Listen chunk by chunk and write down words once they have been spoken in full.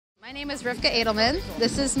My name is Rivka Edelman.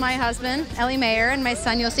 This is my husband, Ellie Mayer, and my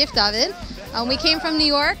son, Yosef David. We came from New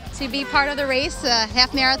York to be part of the race,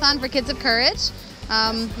 half marathon for Kids of Courage.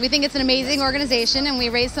 We think it's an amazing organization, and we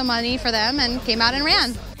raised some money for them and came out and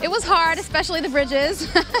ran. It was hard, especially the bridges,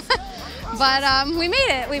 but we made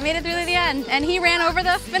it. We made it through to the end, and he ran over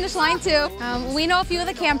the finish line too. We know a few of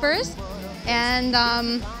the campers,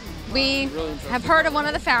 and we have heard of one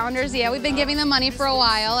of the founders. Yeah, we've been giving them money for a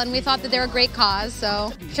while, and we thought that they're a great cause,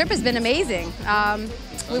 so the trip has been amazing.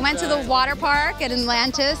 We went to the water park at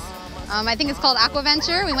Atlantis. I think it's called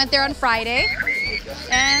Aquaventure. We went there on Friday,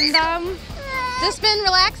 and just been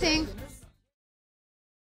relaxing.